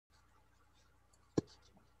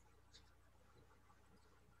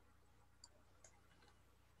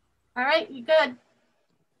All right, you good?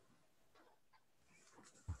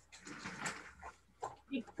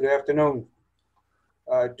 Good afternoon.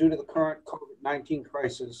 Due to the current COVID-19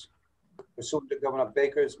 crisis, pursuant to Governor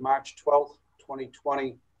Baker's March 12th,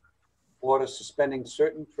 2020 order suspending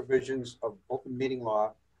certain provisions of open meeting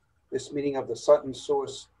law, this meeting of the Sutton Sewer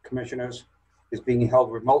Commissioners is being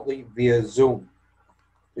held remotely via Zoom.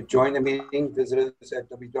 To join the meeting, visit us at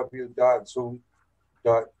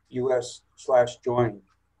www.zoom.us/join.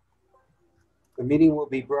 The meeting will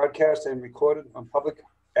be broadcast and recorded on public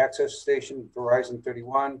access station Verizon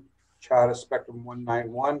 31, Charter Spectrum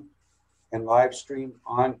 191, and live stream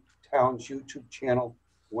on town's YouTube channel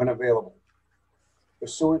when available.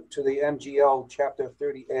 Pursuant to the MGL Chapter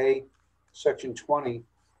 30A, Section 20,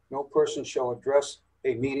 no person shall address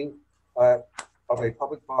a meeting of a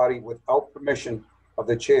public body without permission of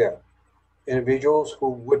the chair. Individuals who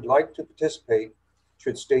would like to participate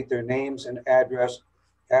should state their names and address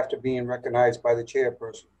after being recognized by the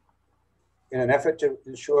chairperson. In an effort to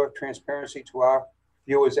ensure transparency to our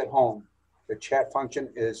viewers at home, the chat function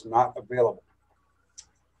is not available.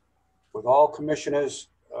 With all commissioners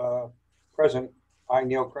present, I,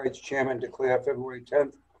 Neil Kreitz, Chairman, declare February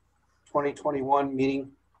 10th, 2021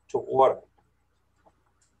 meeting to order.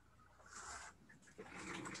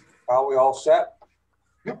 Are we all set?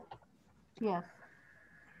 Yes.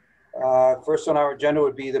 First on our agenda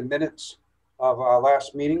would be the minutes of our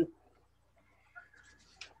last meeting,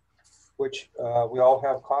 which we all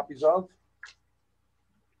have copies of.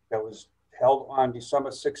 That was held on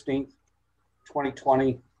December 16th,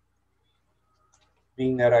 2020,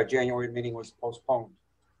 being that our January meeting was postponed.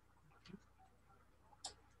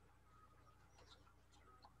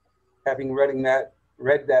 Having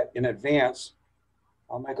read that in advance,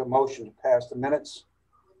 I'll make a motion to pass the minutes.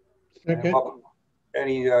 Okay.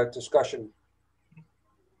 Any discussion?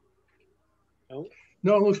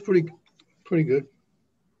 No, it looks pretty good.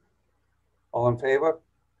 All in favor?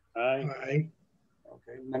 Aye. Aye.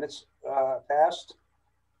 Okay, minutes passed.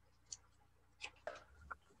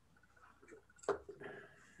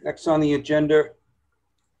 Next on the agenda,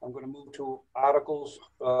 I'm going to move to articles.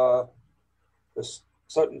 The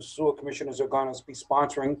Sutton Sewer Commissioners are going to be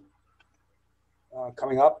sponsoring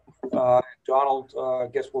coming up. Donald, I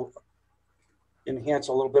guess we'll enhance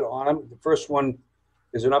a little bit on them. The first one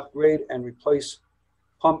is an upgrade and replace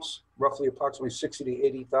pumps, roughly approximately 60 to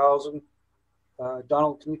 80,000.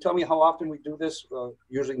 Donald, can you tell me how often we do this?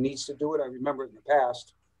 Usually needs to do it. I remember in the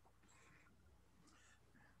past.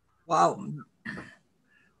 Well,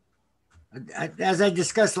 as I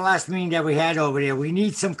discussed the last meeting that we had over there, we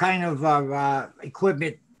need some kind of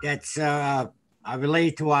equipment that's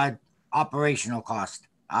related to our operational cost,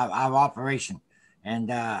 our operation.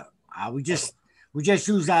 And we just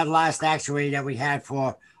used our last actuator that we had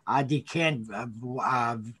for our decant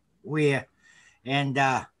wear. And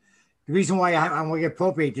the reason why I want to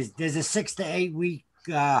appropriate is there's a 6 to 8 week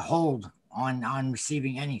hold on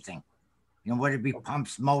receiving anything, you know, whether it be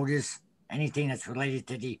pumps, motors, anything that's related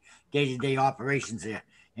to the day-to-day operations there.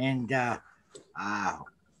 And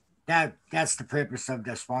that's the purpose of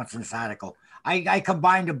the sponsoring this article. I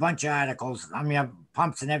combined a bunch of articles,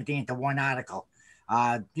 pumps and everything into one article.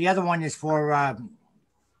 The other one is for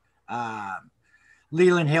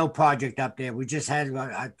Leland Hill project up there. We just had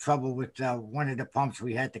trouble with one of the pumps.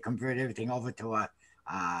 We had to convert everything over to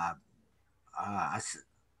the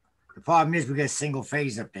problem is we got a single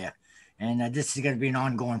phase up there. And this is going to be an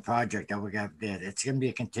ongoing project that we got there. It's going to be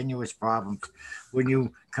a continuous problem. When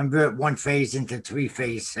you convert one phase into 3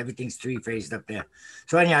 phase, everything's 3 phased up there.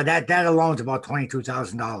 So anyhow, that alone is about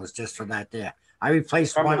 $22,000 just for that there. I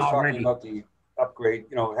replaced one already. Talking about the upgrade,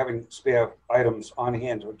 you know, having spare items on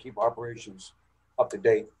hand to keep operations up to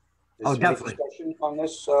date. Is there definitely. any discussion on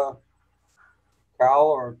this, Carl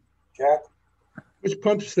or Jack? Which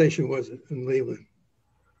pump station was it in Leland?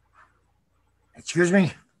 Excuse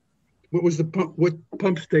me? What was the pump? What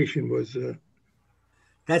pump station was?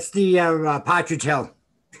 That's the Partridge Hill.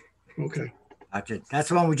 Okay. That's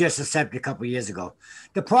the one we just accepted a couple of years ago.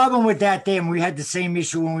 The problem with that there, and we had the same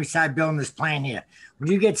issue when we started building this plant here.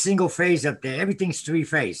 When you get single phase up there, everything's 3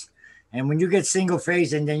 phase. And when you get single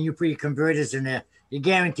phase and then you put your converters in there, you're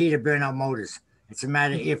guaranteed to burn out motors. It's a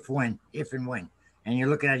matter if and when. And you're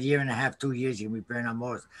looking at a year and a half, 2 years, you're going to be burning out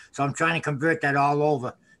motors. So I'm trying to convert that all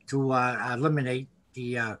over to eliminate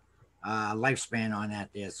the lifespan on that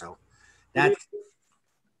there. So that's.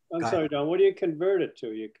 I'm sorry, Don. What do you convert it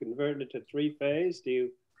to? You convert it to 3 phase? Do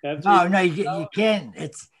you have? No, you can't.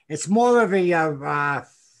 It's more of a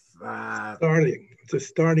starting. It's a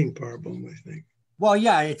starting problem, I think. Well,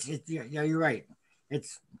 yeah, yeah, you're right.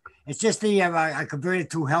 It's just the I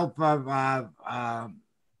converted to help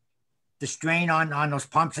the strain on those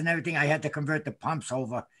pumps and everything, I had to convert the pumps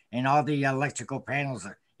over and all the electrical panels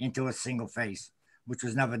into a single phase, which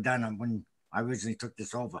was never done when I originally took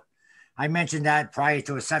this over. I mentioned that prior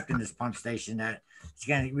to accepting this pump station that it's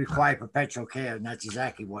going to require perpetual care, and that's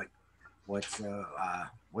exactly what's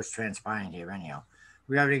transpiring here. Anyhow,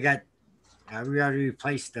 we already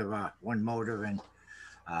replaced the one motor and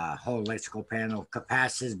whole electrical panel,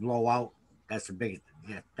 capacitors, blowout. That's the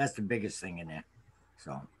biggest thing in there.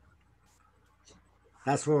 So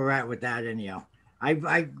that's where we're at with that. Anyhow,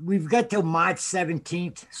 we've got till March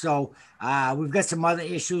 17th, so we've got some other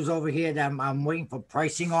issues over here that I'm waiting for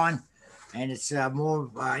pricing on, and it's more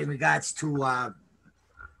in regards to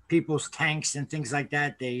people's tanks and things like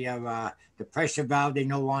that. They have the pressure valve, they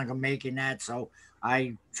no longer making that, so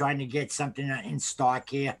I trying to get something in stock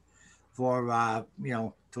here for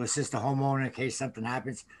to assist the homeowner in case something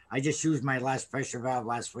happens. I just used my last pressure valve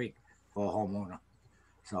last week for a homeowner,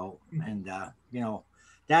 so and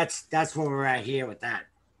that's where we're at here with that.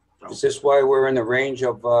 So, Is this why we're in the range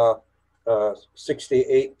of 60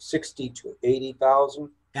 to 80,000?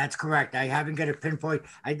 that's correct. I haven't got a pinpoint.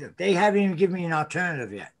 They haven't even given me an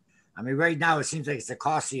alternative yet. I mean, right now it seems like it's a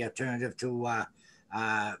costly alternative to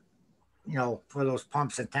for those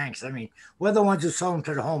pumps and tanks. I mean, we're the ones who sold them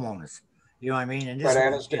to the homeowners. You know what I mean? And this, Right, I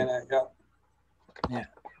understand that, yeah. yeah.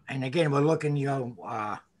 And again, we're looking,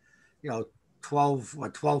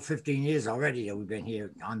 12, 15 years already that we've been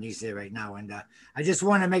here on these here right now. And I just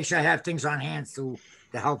want to make sure I have things on hand to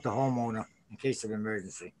help the homeowner in case of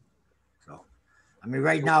emergency. So, I mean,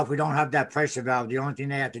 right now, if we don't have that pressure valve, the only thing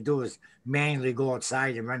they have to do is manually go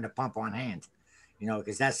outside and run the pump on hand,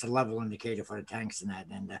 because that's the level indicator for the tanks and that.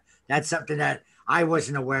 And that's something that I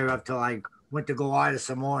wasn't aware of till I went to go order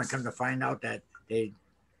some more and come to find out that they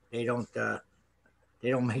don't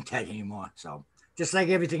make that anymore. So just like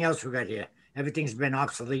everything else we got here, everything's been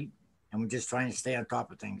obsolete, and we're just trying to stay on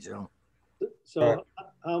top of things. So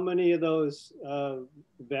how many of those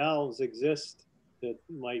valves exist that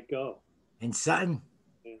might go? In Sutton,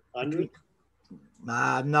 100?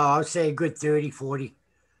 no, I would say a good 30, 40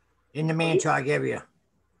 in the Manchog area.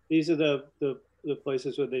 These are the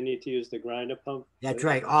places where they need to use the grinder pump? That's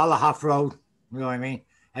right. All of Huff Road, you know what I mean?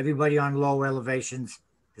 Everybody on low elevations.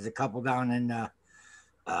 There's a couple down in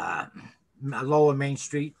lower Main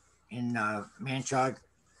Street in Manchog.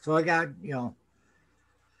 So I got,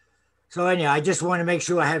 So anyhow, I just want to make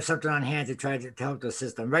sure I have something on hand to try to help the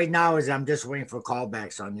system. Right now, I'm just waiting for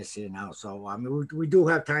callbacks on this here now. So I mean, we do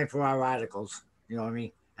have time for our articles. You know what I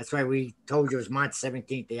mean? That's why we told you it was March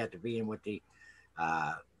 17th. They have to be in with the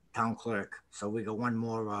town clerk. So we got one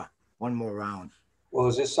more round. Well,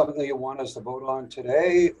 is this something that you want us to vote on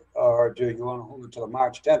today, or do you want to hold it to the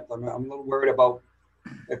March 10th? I mean, I'm a little worried about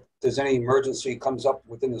if there's any emergency comes up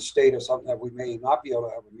within the state or something that we may not be able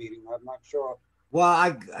to have a meeting. I'm not sure.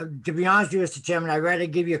 Well, to be honest with you, Mr. Chairman, I'd rather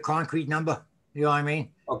give you a concrete number. You know what I mean?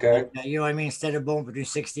 Okay. You know what I mean? Instead of going between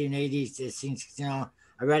 60 and 80, it seems, I'd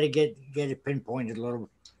rather get it pinpointed a little.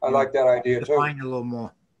 I like that idea too. Define a little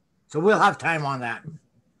more. So we'll have time on that.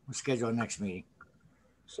 We'll schedule our next meeting.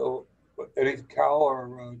 So, Cal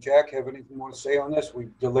or Jack have anything more to say on this? We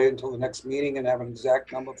delay until the next meeting and have an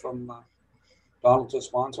exact number from Donald to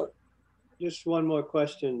sponsor. Just one more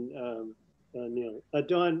question, Neil.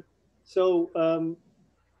 Don, so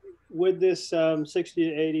with this 60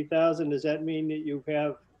 to 80,000, does that mean that you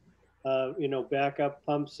have, backup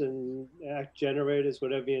pumps and generators,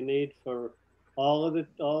 whatever you need for all of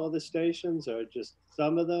the stations, or just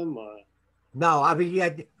some of them? Or? No, I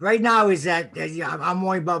mean, right now is that I'm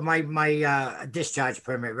worried about my discharge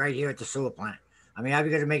permit right here at the sewer plant. I mean, I've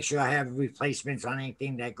got to make sure I have replacements on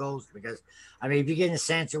anything that goes, because, I mean, if you get in a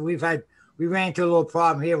sense, we ran into a little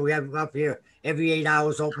problem here. We have up here every 8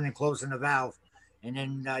 hours opening and closing the valve. And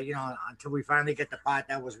then, until we finally get the part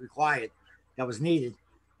that was required, that was needed.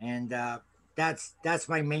 And that's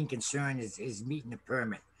my main concern is meeting the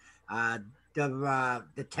permit.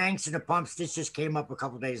 The tanks and the pumps, this just came up a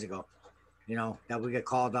couple of days ago, that we get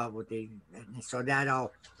called out with so that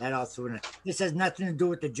all through in it. This has nothing to do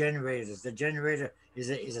with the generators. The generator is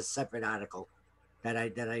a separate article that I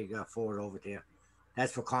forward over there.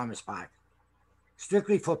 That's for Commerce Park.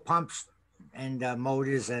 Strictly for pumps and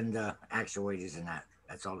motors and actuators and that.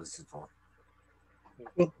 That's all this is for.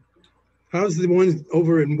 Well, how's the one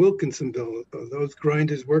over in Wilkinsonville? Are those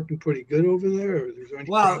grinders working pretty good over there? Or is there any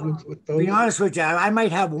problems with those? To be honest with you, I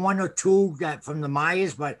might have one or two from the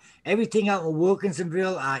Myers, but everything out in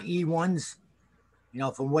Wilkinsonville are E1s,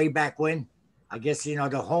 from way back when. I guess, the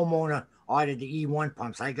homeowner ordered the E1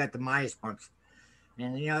 pumps. I got the Myers pumps.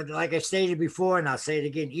 And, like I stated before, and I'll say it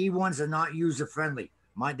again, E1s are not user-friendly.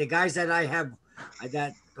 The guys that I have,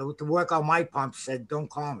 to work on my pumps said, don't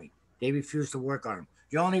call me. They refused to work on them.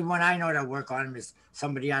 The only one I know that work on them is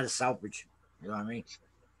somebody out of Southbridge. You know what I mean?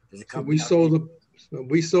 There's a So we company out there. so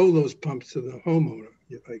we sold those pumps to the homeowner,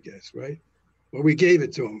 I guess, right? Or we gave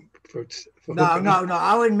it to him for No, hooking no, up. no.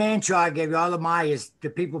 Our Manchar gave you all of my is the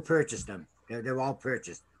people purchased them. They're all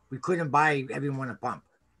purchased. We couldn't buy everyone a pump.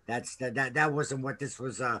 That wasn't what this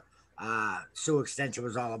was. Sewer extension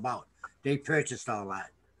was all about. They purchased all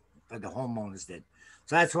that, but the homeowners did.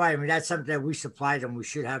 So that's why I mean that's something that we supplied them. We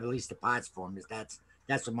should have at least the parts for them. Is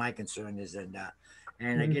that's what my concern is. And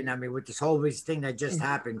again, I mean with this whole thing that just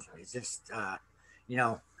happened, it's just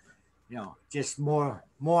just more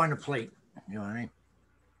on the plate. You know what I mean?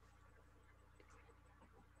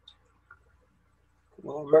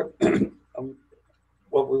 Well,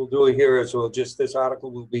 what we'll do here is this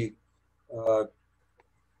article will be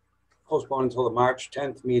postponed until the March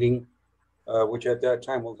 10th meeting, which at that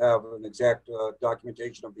time will have an exact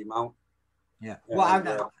documentation of the amount. Yeah. And,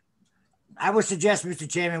 Well, I would suggest, Mr.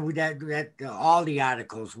 Chairman, with that all the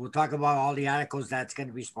articles. We'll talk about all the articles that's going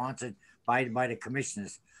to be sponsored by the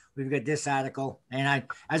commissioners. We've got this article, and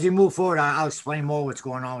as we move forward, I'll explain more what's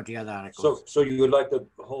going on with the other articles. So you would like to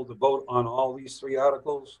hold the vote on all these 3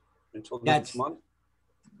 articles until next month?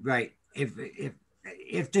 Right. If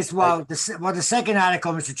this the second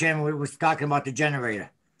article, Mr. Chairman, was talking about the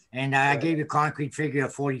generator, and I gave you a concrete figure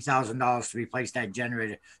of $40,000 to replace that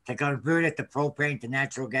generator to convert it to propane to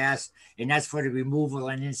natural gas, and that's for the removal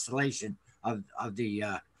and installation of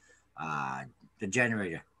the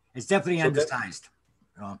generator. It's definitely undersized.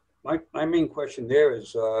 My main question there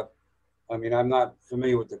is, I mean, I'm not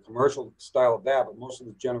familiar with the commercial style of that, but most of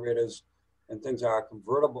the generators and things are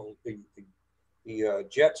convertible. The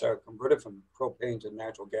jets are converted from propane to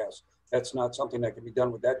natural gas. That's not something that can be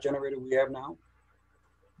done with that generator we have now?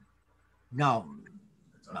 No.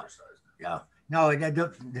 No,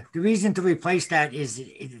 the reason to replace that is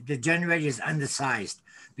the generator is undersized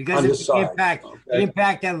because of the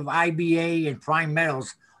impact of IBA and prime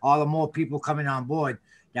metals, all the more people coming on board.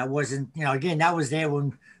 That wasn't, again, that was there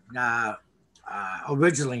when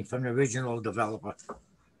originally from the original developer.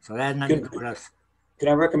 So that had nothing to do with us. Can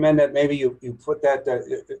I recommend that maybe you put that,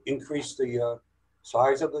 increase the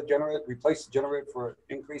size of the generator, replace the generator for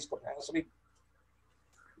increased capacity?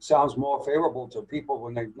 It sounds more favorable to people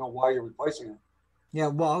when they know why you're replacing it. Yeah,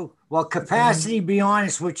 well, capacity, be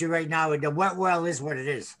honest with you right now, the wet well is what it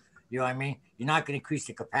is. You know what I mean? You're not going to increase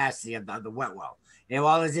the capacity of the wet well. And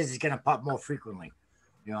all it is going to pump more frequently.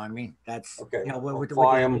 You know what I mean? That's okay. With the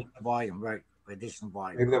volume, right? Additional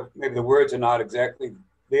volume. Maybe the words are not exactly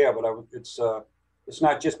there, but it's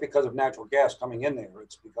not just because of natural gas coming in there.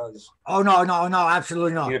 It's because no,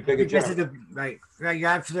 absolutely not. Because right, you're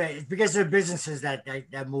absolutely. It's because of the businesses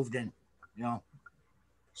that moved in.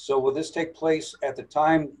 So will this take place at the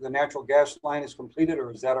time the natural gas line is completed,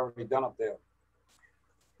 or is that already done up there?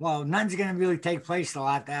 Well, nothing's going to really take place till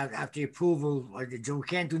after the approval. We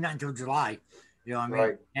can't do nothing until July. You know what I mean?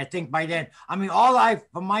 Right. And I think by then, I mean,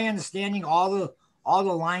 from my understanding, all the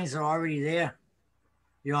lines are already there.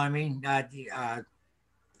 You know what I mean?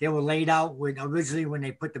 They were laid out originally when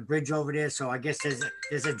they put the bridge over there. So I guess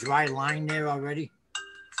there's a dry line there already.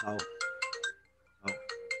 So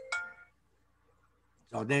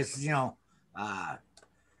there's, that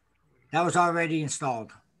was already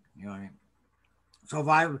installed. You know what I mean? So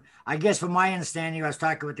I guess from my understanding, I was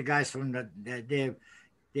talking with the guys from they're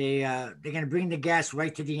going to bring the gas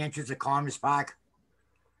right to the entrance of Commerce Park,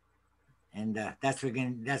 and that's when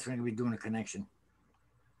we're going to be doing a connection.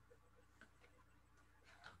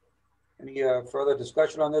 Any further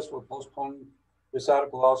discussion on this? We'll postpone this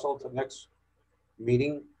article also to the next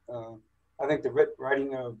meeting. I think the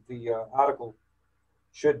writing of the article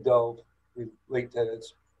should relate to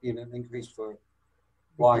it's being an increase for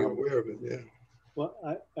volume. I'm aware of it, yeah. Well,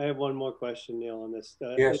 I have one more question, Neil, on this.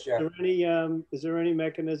 Yes, is there any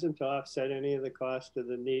mechanism to offset any of the cost of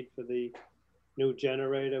the need for the new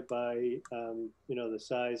generator by, the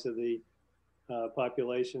size of the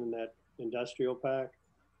population in that industrial park?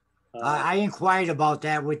 I inquired about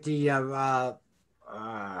that with the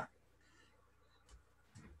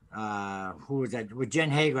who was that? With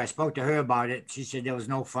Jen Hager. I spoke to her about it. She said there was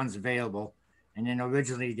no funds available, and then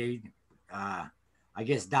originally they, I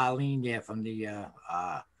guess Darlene there from the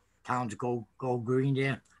Towns Go Green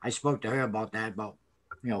there. I spoke to her about that about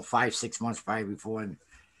 5-6 months probably before, and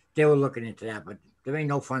they were looking into that, but there ain't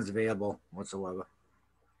no funds available whatsoever.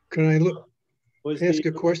 Can I ask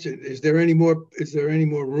a question? Is there any more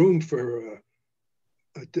room for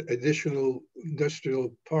additional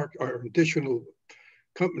industrial park or additional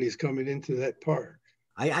companies coming into that park?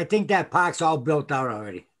 I think that park's all built out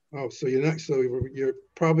already. Oh, so you're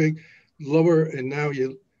probably lower, and now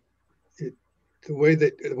the way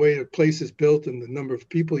the place is built and the number of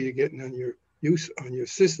people you're getting on your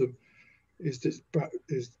system is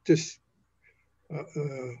just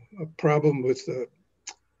a problem with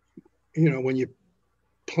when you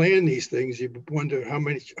plan these things, you wonder how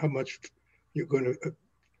much you're going to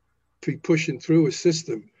be pushing through a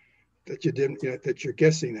system that you didn't that you're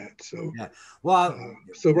guessing at. So Yeah. Well,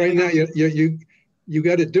 so right now you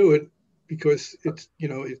got to do it because it's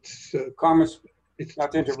Commerce, it's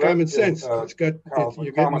not to it's interrupt, common sense. Carl, but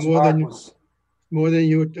You're getting Commerce more Park than was,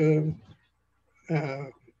 you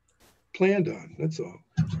planned on. That's all.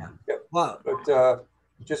 well, but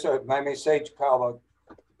just I may say, Carl,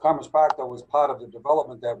 Commerce Park though was part of the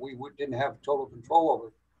development that we didn't have total control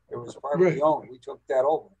over. It was privately Right. owned. We took that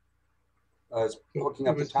over as So hooking it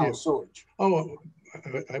up the was, town yeah. sewage Oh,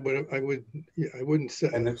 I wouldn't say.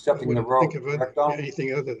 and I accepting the wouldn't road. think of Correct, Don?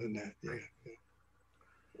 anything other than that. Yeah.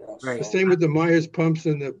 Yeah, Right. The so- same with the Myers pumps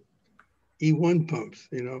and the E1 pumps.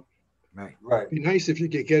 right. Right. It'd be nice if you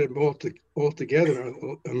could get them all together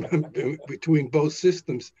between both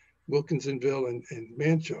systems, Wilkinsonville and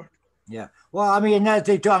Manchar. Yeah. Well, I mean, another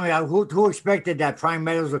thing too. I mean, who expected that Prime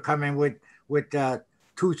Metals would come in with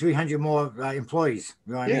 200-300 more employees?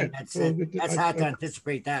 You know what I Yeah, mean? well, That's hard to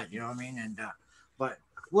anticipate that. You know what I mean? And but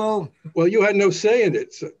well, you had no say in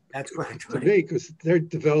it, so, that's correct. to me, because they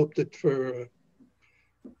developed it for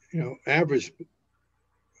average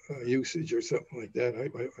usage or something like that.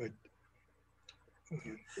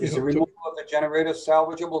 Is the removal of the generator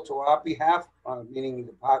salvageable to our behalf, meaning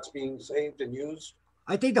the parts being saved and used?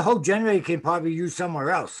 I think the whole generator can probably use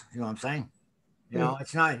somewhere else. You know what I'm saying? You know,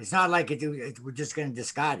 it's not like we're just going to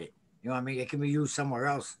discard it. You know what I mean? It can be used somewhere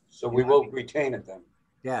else. So we will retain it then.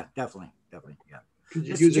 Yeah, definitely. Yeah. Could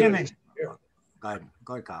you Mr. use Chairman, it go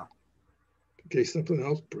ahead, Carl. in case something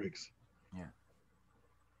else breaks?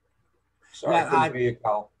 Sorry, I couldn't hear you,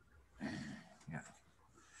 Carl.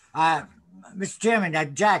 Mr.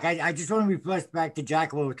 Chairman, Jack, I just want to reflect back to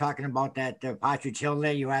Jack when we were talking about that Partridge Hill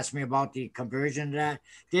there. You asked me about the conversion of that.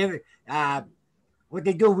 David, what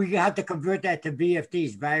they do, we have to convert that to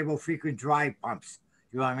VFDs, variable frequent drive pumps.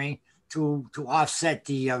 You know what I mean? To offset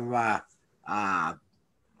the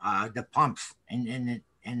pumps,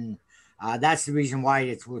 and that's the reason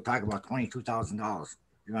why we're talking about $22,000.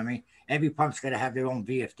 You know what I mean? Every pump's got to have their own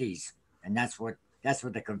VFDs, and that's what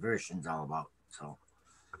the conversion's all about. So,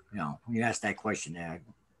 when you ask that question there,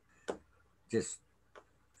 I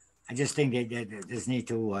just think that there's need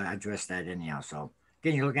to address that anyhow. So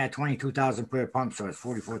again, you're looking at $22,000 per pump, so it's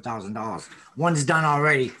 $44,000. One's done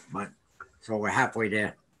already, but so we're halfway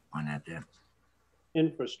there on that there.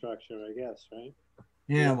 Infrastructure, I guess, right?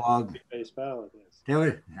 Yeah, well, Base power, yes.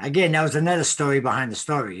 That was another story behind the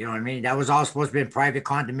story. You know what I mean? That was all supposed to be in private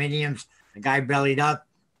condominiums. The guy bellied up.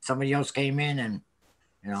 Somebody else came in, and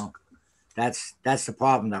that's the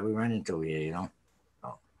problem that we run into here. So,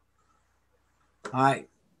 all right.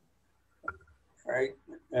 All right.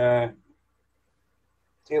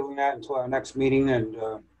 Tabling that until our next meeting and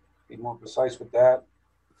be more precise with that.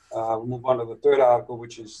 We'll move on to the third article,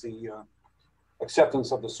 which is the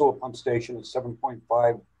acceptance of the sewer pump station at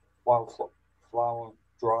 7.5 Wildflower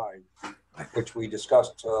Drive, which we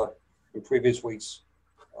discussed in previous weeks.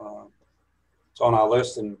 It's on our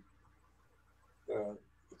list and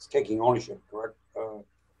it's taking ownership, correct?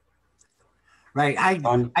 Right.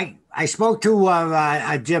 I spoke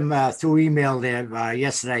to Jim through email there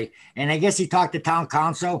yesterday, and I guess he talked to town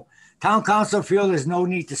council. Town council feel there's no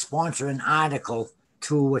need to sponsor an article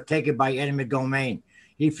to take it by eminent domain.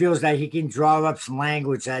 He feels that he can draw up some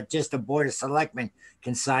language that just the board of selectmen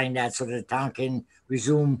can sign that so that the town can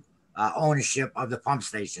resume ownership of the pump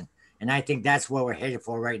station. And I think that's what we're headed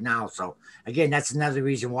for right now. So again, that's another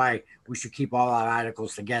reason why we should keep all our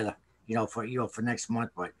articles together, for next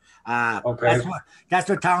month. But Okay. that's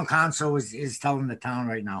what town council is telling the town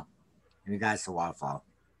right now in regards to wildflower.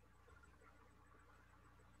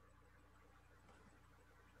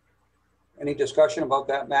 Any discussion about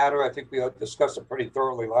that matter? I think we discussed it pretty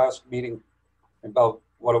thoroughly last meeting about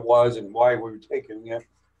what it was and why we were taking it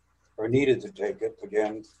or needed to take it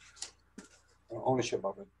again, ownership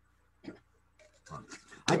of it.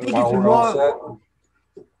 I think Now it's we're all more.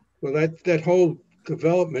 set. Well, that whole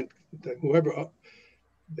development, that whoever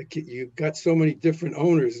you got so many different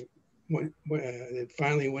owners when it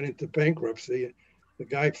finally went into bankruptcy. The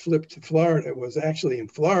guy flipped to Florida. It was actually in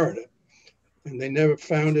Florida, and they never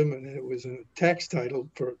found him, and it was in a tax title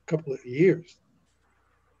for a couple of years,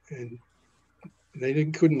 and they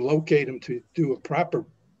couldn't locate him to do a proper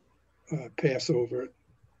pass over it.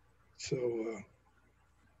 So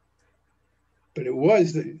but it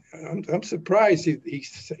was, I'm surprised he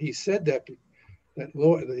said that,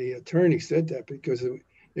 the attorney said that, because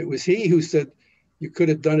it was he who said you could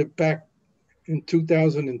have done it back in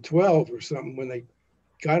 2012 or something, when they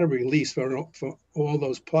got a release for all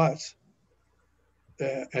those plots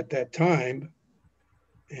at that time,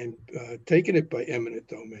 and taken it by eminent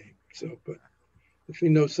domain. So, but if he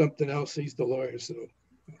knows something else, he's the lawyer. So,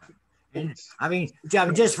 And I mean,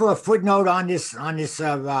 just for a footnote on this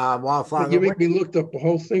wildfire. you make me looked up the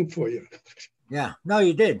whole thing for you. Yeah, no,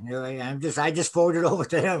 you did. I just forwarded over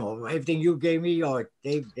to him. Everything you gave me, or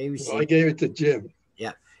they received. Well, I gave it to Jim.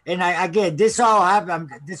 Yeah, and again, this all happened.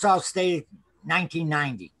 This all stayed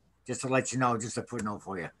 1990. Just to let you know, just a footnote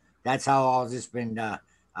for you. That's how all this been.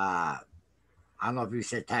 I don't know if you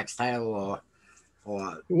said tax title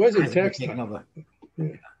or it wasn't tax title. Yeah.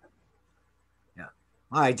 Yeah.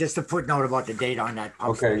 All right, just a footnote about the date on that.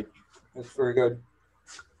 Okay, that's very good.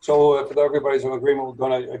 So if everybody's in agreement, we're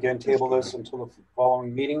going to again table this until the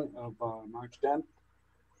following meeting of March 10th.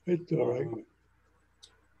 It's all right.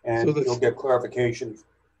 And So you'll get clarification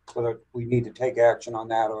whether we need to take action on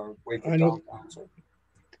that or wait for town council.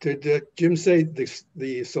 Did Jim say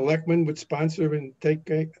the selectmen would sponsor and take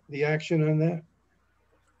the action on that?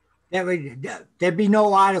 There'd be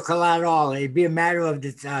no article at all. It'd be a matter of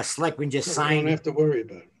the selectmen just signing. You don't have to worry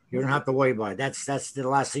about it. You don't have to worry about it. That's the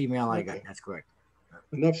last email I got. That's correct.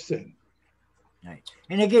 Enough said. Right.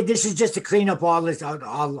 And again, this is just to clean up all this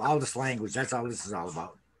language. That's all this is all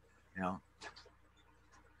about. You know.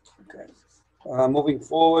 Okay. Moving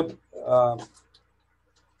forward,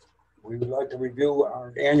 we would like to review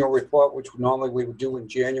our annual report, which normally we would do in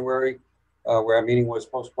January, where our meeting was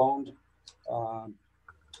postponed.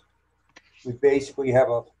 We basically have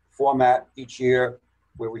a format each year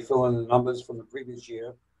where we fill in the numbers from the previous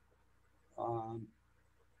year.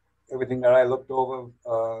 Everything that I looked over,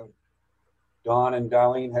 Don and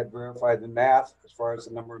Darlene had verified the math as far as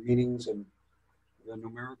the number of meetings and the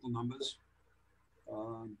numerical numbers.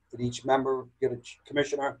 Did each member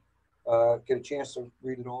commissioner get a chance to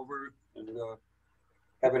read it over and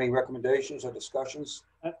have any recommendations or discussions?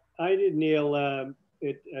 I did, Neil.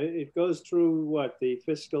 It goes through what, the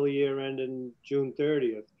fiscal year ending June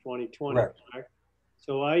 30th, 2020. Correct.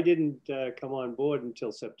 So I didn't come on board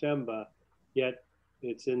until September, yet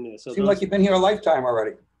it's in there. So seems like you've been here a lifetime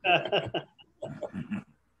already.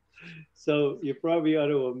 So you probably ought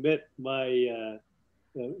to omit my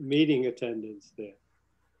meeting attendance there.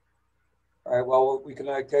 All right, well, we can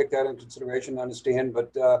take that into consideration, understand,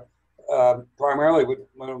 but primarily we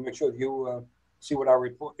want to make sure that you see what our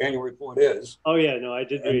annual report is. Oh yeah, no, I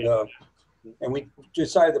did read it. And we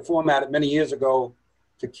decided to format it many years ago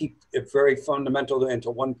to keep it very fundamental into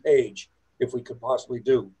one page, if we could possibly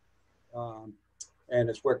do. And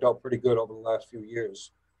it's worked out pretty good over the last few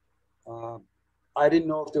years. I didn't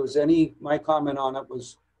know if there was my comment on it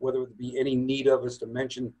was whether there would be any need of us to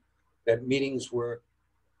mention that meetings were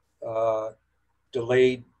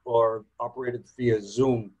delayed or operated via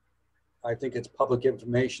Zoom. I think it's public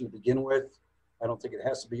information to begin with. I don't think it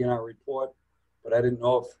has to be in our report, but I didn't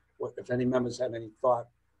know if any members had any thought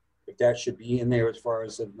if that should be in there as far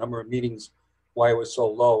as the number of meetings, why it was so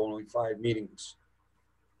low, only 5 meetings.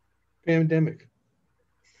 Pandemic.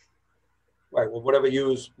 Right, well,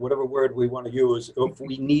 whatever word we want to use, if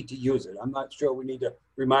we need to use it. I'm not sure we need to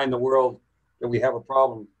remind the world that we have a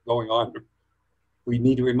problem going on. We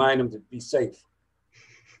need to remind them to be safe.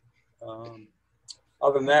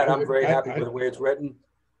 Other than that, I'm very happy with the way it's written.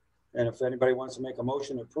 And if anybody wants to make a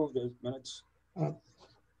motion to approve the minutes.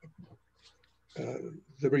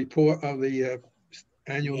 The report of the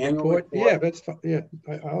annual report. Yeah, that's fine. Yeah,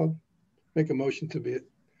 I'll make a motion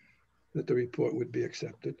that the report would be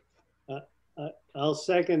accepted. I'll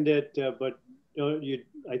second it, but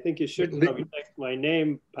I think you should probably take my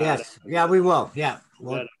name. Yes, yeah, we will. Yeah,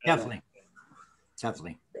 well, definitely. All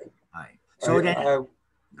right. So then,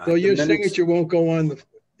 so your signature won't go on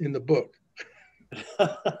in the book.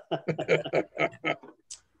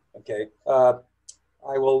 Okay.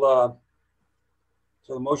 I will.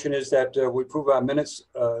 So the motion is that we approve our minutes,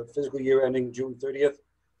 fiscal year ending June 30th,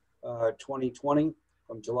 2020,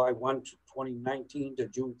 from July 1, 2019 to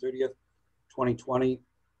June 30th, 2020,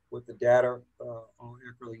 with the data all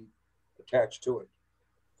accurately attached to it.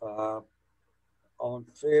 All in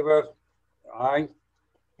favor? Aye.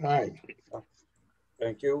 Aye.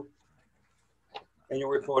 Thank you. Annual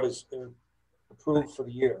report is approved for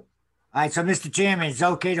the year. all right. So, Mr. Chairman, it's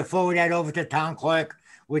okay to forward that over to town clerk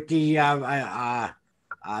with the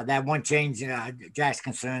that one change. Jack's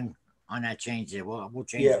concerned on that change there. We'll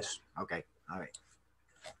change. Yes. That. Okay. All right.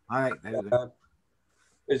 All right. Very good.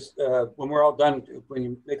 is, when we're all done, when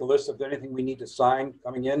you make a list of anything we need to sign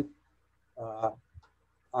coming in,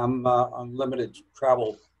 I'm on limited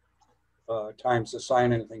travel times to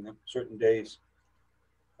sign anything on certain days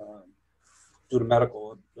due to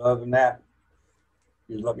medical. Other than that,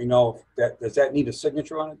 you let me know if that, does that need a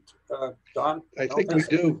signature on it, Don? I don't think we so.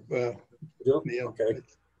 do. You do? Neil. Okay.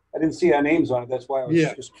 I didn't see our names on it. That's why I was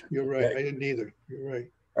Yeah, just. You're right. Okay. I didn't either. You're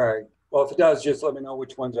right. All right. Well, if it does, just let me know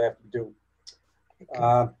which ones I have to do.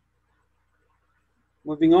 Okay.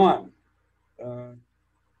 Moving on.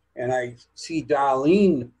 And I see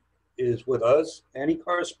Darlene is with us. Any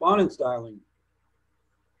correspondence, Darlene?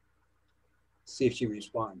 See if she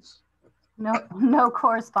responds. No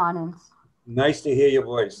correspondence. Nice to hear your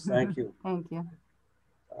voice. Thank you. Thank you.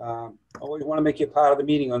 Always want to make you part of the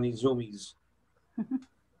meeting on these Zoomies.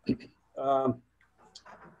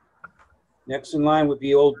 Next in line would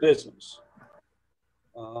be old business.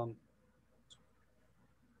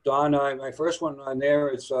 Don, my first one on there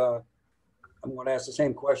is, I'm going to ask the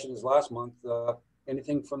same question as last month.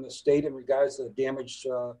 Anything from the state in regards to the damaged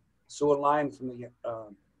sewer line from the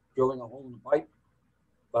drilling a hole in the pipe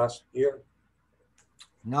last year?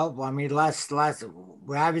 No, I mean, last,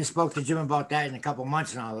 we haven't spoke to Jim about that in a couple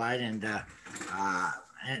months now, right? And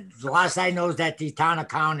the last I know is that the town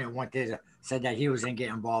accountant said that he was going to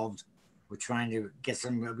get involved with trying to get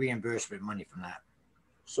some reimbursement money from that.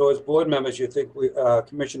 So as board members, you think we,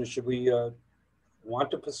 commissioners, should we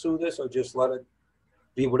want to pursue this or just let it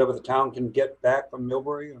be whatever the town can get back from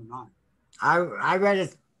Millbury or not? I read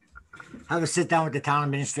it, have a sit down with the town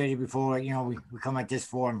administrator before, you know, we come at this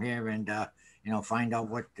forum here and, you know, find out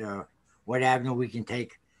what avenue we can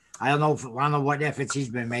take. I don't know what efforts he's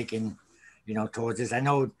been making, you know, towards this. I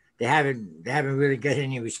know they haven't really got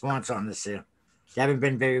any response on this here. They haven't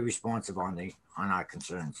been very responsive on our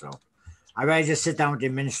concerns. So I'd rather just sit down with the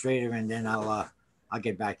administrator and then I'll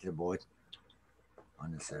get back to the board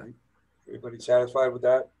on this. Everybody satisfied with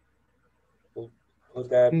that? We'll put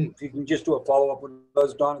that. If you can just do a follow-up with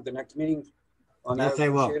us, Don, at the next meeting on that. Yes, I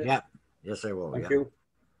will. Yeah. Yes, I will. Thank yeah.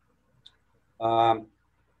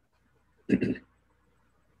 you.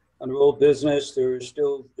 Under old business, there is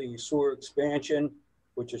still the sewer expansion,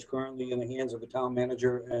 which is currently in the hands of the town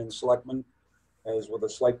manager and selectmen, as with a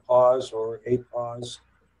slight pause or a pause.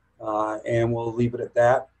 And we'll leave it at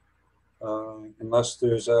that, unless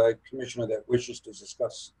there's a commissioner that wishes to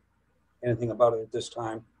discuss anything about it at this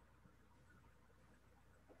time.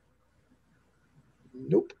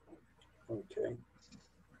 Nope. Okay.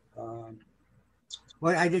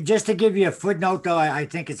 Well, just to give you a footnote, though, I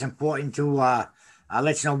think it's important to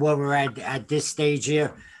let you know where we're at this stage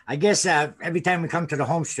here. I guess every time we come to the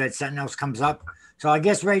home stretch, something else comes up. So I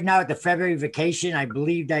guess right now at the February vacation, I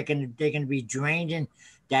believe they're going to be draining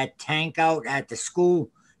that tank out at the school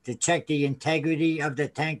to check the integrity of the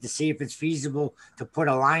tank to see if it's feasible to put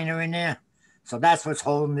a liner in there. So that's what's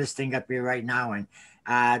holding this thing up here right now.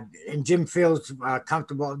 And Jim feels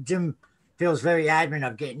comfortable. Jim feels very adamant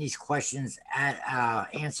of getting these questions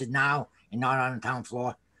answered now and not on the town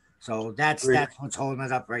floor. So that's what's holding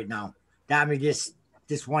it up right now. That, I mean,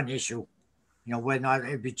 this one issue, you know, whether or not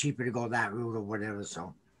it'd be cheaper to go that route or whatever.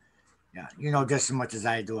 So, yeah, you know, just as much as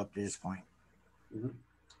I do up to this point. Mm-hmm.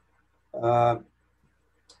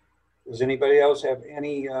 Does anybody else have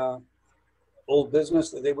any old business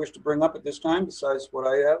that they wish to bring up at this time besides what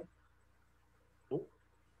I have?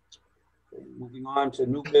 Okay, moving on to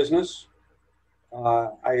new business.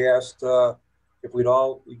 I asked if we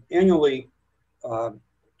annually,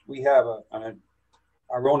 we have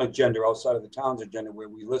our own agenda outside of the town's agenda where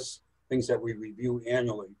we list things that we review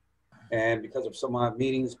annually. And because of some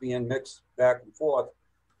meetings being mixed back and forth,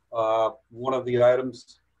 one of the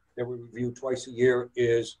items that we review twice a year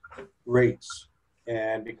is rates.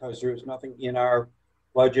 And because there's nothing in our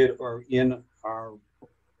budget or in our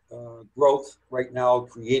growth right now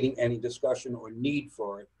creating any discussion or need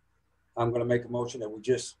for it, I'm going to make a motion that we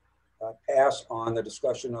just pass on the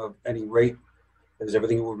discussion of any rate, as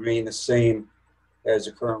everything will remain the same as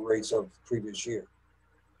the current rates of the previous year.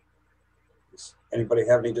 Does anybody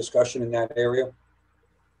have any discussion in that area?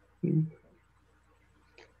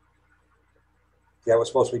 That was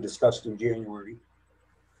supposed to be discussed in January.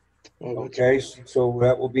 Oh, okay, so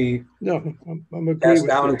that will be I'm agreeing passed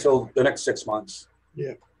with down you. until the next 6 months.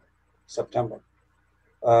 Yeah. September.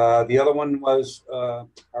 The other one was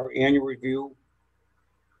our annual review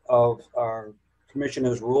of our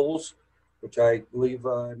commissioner's rules, which I believe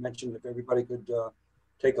I mentioned if everybody could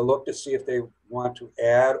take a look to see if they want to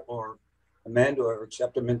add or amend or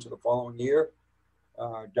accept them into the following year.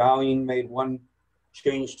 Darlene made one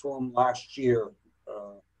change to them last year.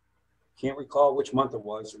 Can't recall which month it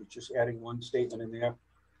was just adding one statement in there.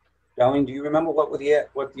 Darlene, do you remember what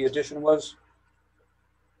the addition was?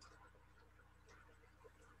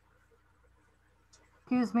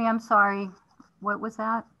 Excuse me, I'm sorry. What was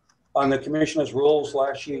that? On the commissioner's rules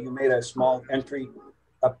last year, you made a small entry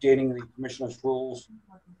updating the commissioner's rules.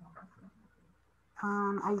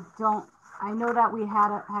 I know that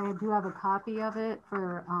I do have a copy of it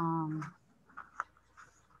for,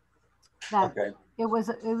 that Okay, it was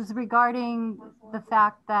regarding the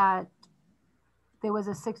fact that there was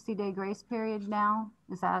a 60-day grace period now.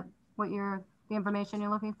 Is that what the information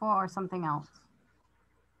you're looking for, or something else?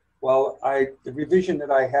 well, the revision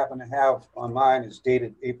that I happen to have on mine is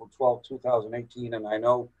dated April 12, 2018, and I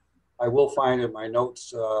know I will find in my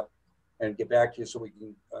notes and get back to you so we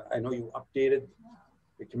can, I know you updated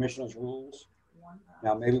the commissioner's rules.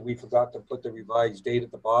 Now, maybe we forgot to put the revised date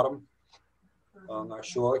at the bottom. I'm not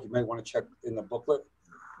sure. You may want to check in the booklet.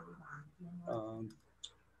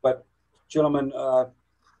 But gentlemen,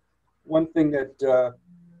 one thing that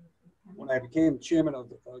when I became chairman of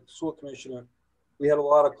the sewer commissioner, we had a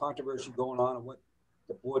lot of controversy going on what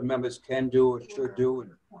the board members can do or should do.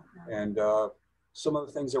 And some of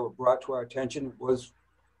the things that were brought to our attention was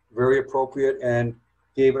very appropriate and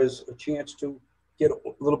gave us a chance to get a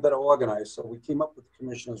little better organized. So we came up with the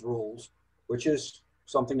commissioner's rules, which is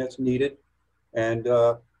something that's needed. And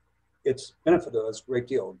it's benefited us a great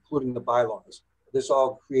deal, including the bylaws. This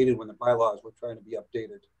all created when the bylaws were trying to be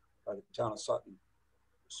updated by the town of Sutton.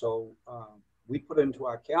 So we put into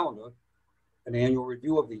our calendar an annual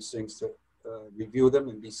review of these things to review them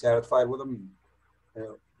and be satisfied with them, and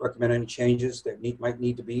recommend any changes that might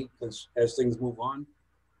need to be, because as things move on,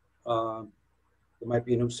 there might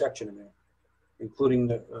be a new section in there, including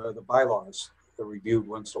the bylaws that are reviewed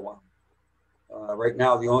once in a while. Right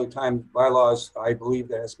now, the only time bylaws, I believe,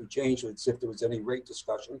 that has to be changed is if there was any rate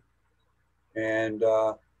discussion. And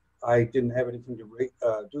I didn't have anything to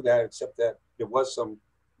do that, except that there was some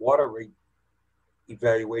water rate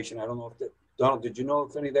evaluation. I don't know if that, Donald, did you know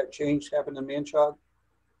if any of that change happened in Manchog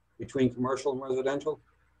between commercial and residential?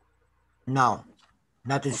 No,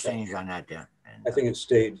 nothing's Okay. changed on that there. And, I think it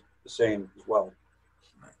stayed the same as well.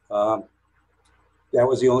 That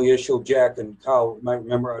was the only issue. Jack and Carl might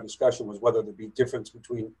remember our discussion was whether there'd be difference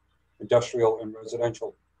between industrial and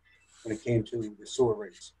residential when it came to the sewer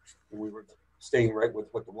rates. And we were staying right with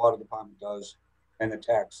what the water department does and the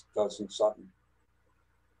tax does in Sutton.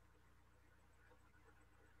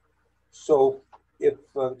 So if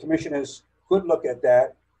the commissioners could look at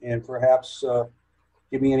that and perhaps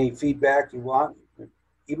give me any feedback you want,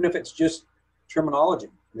 even if it's just terminology.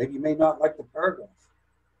 Maybe you may not like the paragraph.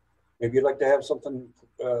 Maybe you'd like to have something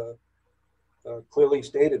clearly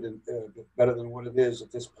stated and better than what it is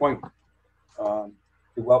at this point.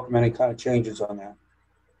 We welcome any kind of changes on that.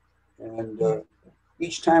 And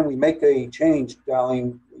each time we make a change,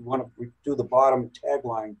 Darlene, we want to do the bottom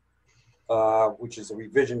tagline, which is a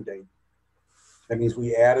revision date. That means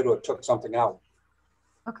we added or took something out.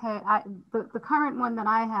 Okay, the current one that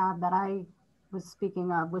I have that I was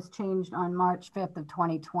speaking of was changed on March 5th of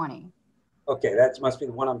 2020. Okay, that must be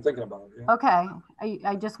the one I'm thinking about. Yeah. Okay,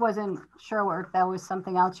 I just wasn't sure if that was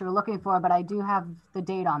something else you were looking for, but I do have the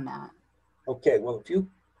date on that. Okay, well, if you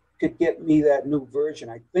could get me that new version,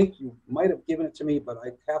 I think you might have given it to me, but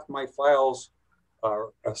half my files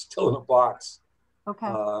are still in a box.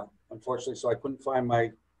 Okay, Unfortunately, so I couldn't find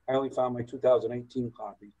I only found my 2018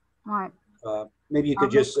 copy. all right. Maybe you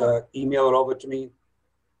could just email it over to me,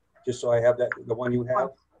 just so I have the one you have.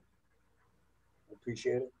 I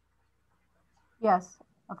appreciate it. Yes,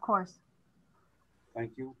 of course.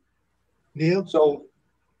 Thank you. Neil? So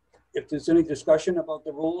if there's any discussion about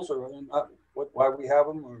the rules or why we have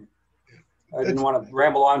them, or I didn't want to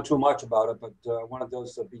ramble on too much about it, but one of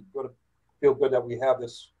those that be good, feel good that we have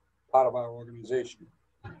this part of our organization.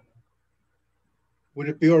 Would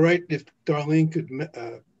it be all right if Darlene could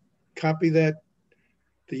copy the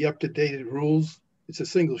up-to-date rules? It's a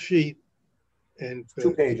single sheet and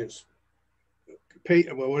 2 pages.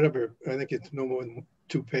 Well, whatever. I think it's no more than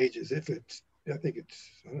 2 pages. I think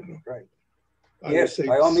it's, I don't know. Right. I Yes, would say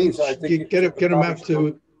by all means, I think get them out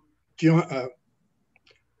to John,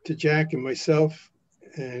 to Jack and myself,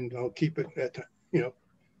 and I'll keep it at,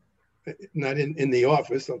 not in the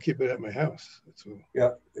office. I'll keep it at my house. That's all.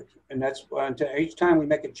 Yeah, and that's each time we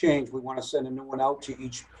make a change, we want to send a new one out to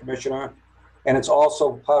each commissioner, and it's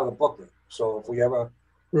also part of the booklet. So if we ever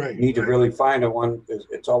need to really find one,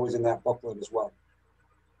 it's always in that booklet as well.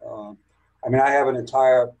 I mean, I have an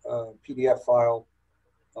entire PDF file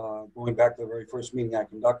going back to the very first meeting I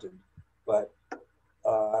conducted, but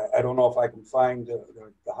I don't know if I can find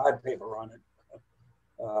the hard paper on it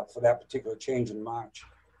for that particular change in March.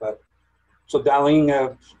 But so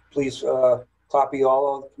Darlene, please copy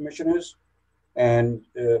all of the commissioners, and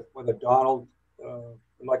whether Donald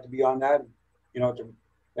would like to be on that,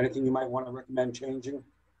 anything you might want to recommend changing,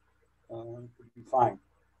 would be fine.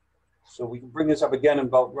 So we can bring this up again in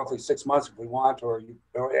about roughly 6 months if we want, or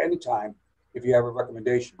any time if you have a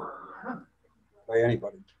recommendation by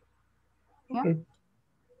anybody. Yeah.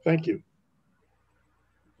 Thank you.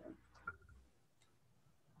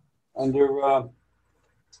 Under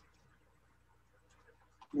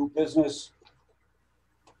new business,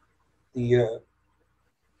 the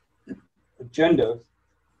agenda,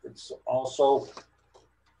 it's also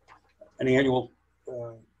an annual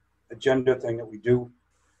agenda thing that we do.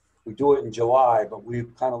 We do it in July, but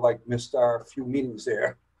we've kind of like missed our few meetings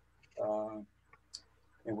there.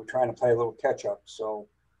 And we're trying to play a little catch up. So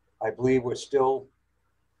I believe we're still,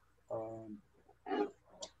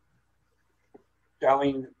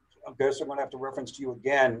 Darlene, I guess I'm gonna have to reference to you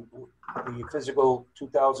again, the physical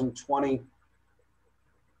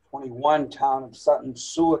 2020-21 Town of Sutton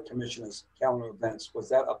Sewer Commissioners calendar events. Was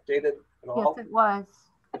that updated at all? Yes, it was.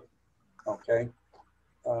 Okay.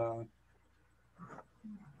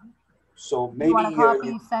 So You maybe, want a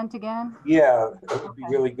copy sent again? yeah, that would be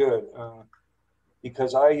Okay. really good.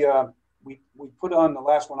 Because we put on the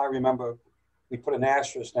last one, I remember, we put an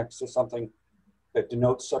asterisk next to something that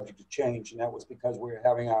denotes subject to change. And that was because we were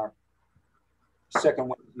having our second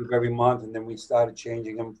Wednesday of every month. And then we started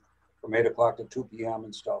changing them from 8 o'clock to 2 p.m.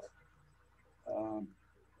 and stuff.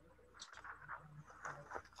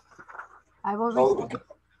 I will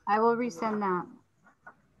resend that.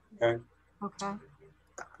 Okay. Okay.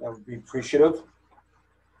 That would be appreciative.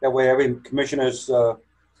 That way every commissioner's up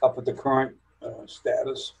with the current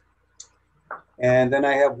status. And then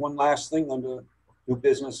I have one last thing under new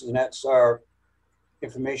business, and that's our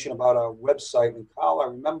information about our website. And Carl, I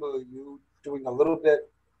remember you doing a little bit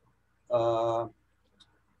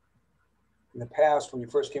in the past when you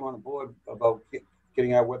first came on the board about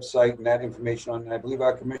getting our website and that information on. And I believe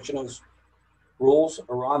our commissioners' rules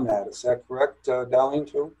are on that. Is that correct, Darlene,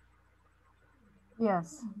 too?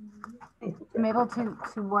 Yes. I'm able to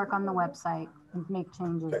work on the website and make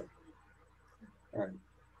changes. Okay. All right.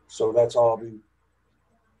 So that's all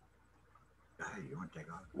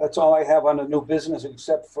that's all I have on the new business,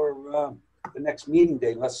 except for the next meeting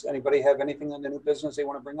date. Unless anybody have anything on the new business they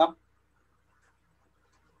want to bring up.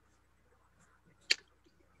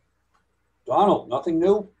 Donald, nothing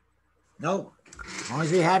new? No, as long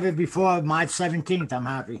as they have it before March 17th, I'm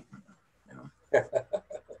happy.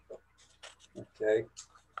 Okay.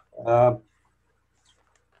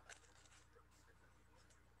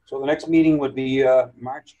 So the next meeting would be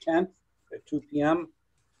March 10th at 2 p.m.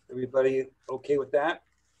 Everybody okay with that?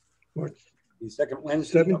 March The second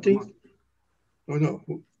Wednesday of the 17th? month. Oh, no.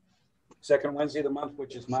 Second Wednesday of the month,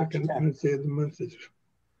 which is March Second 10th. Wednesday of the month is,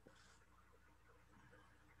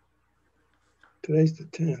 today's the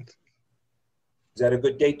 10th. Is that a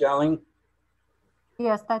good date, darling?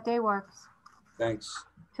 Yes, that day works. Thanks.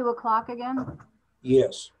 2 o'clock again?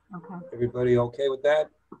 Yes. Okay. Everybody okay with that?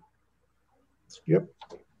 Yep.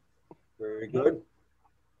 Very good.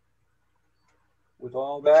 With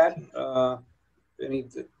all that, any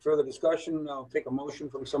further discussion? I'll take a motion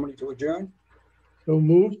from somebody to adjourn. So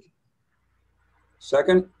moved.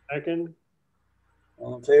 Second, Second.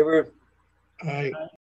 all in favor? Aye.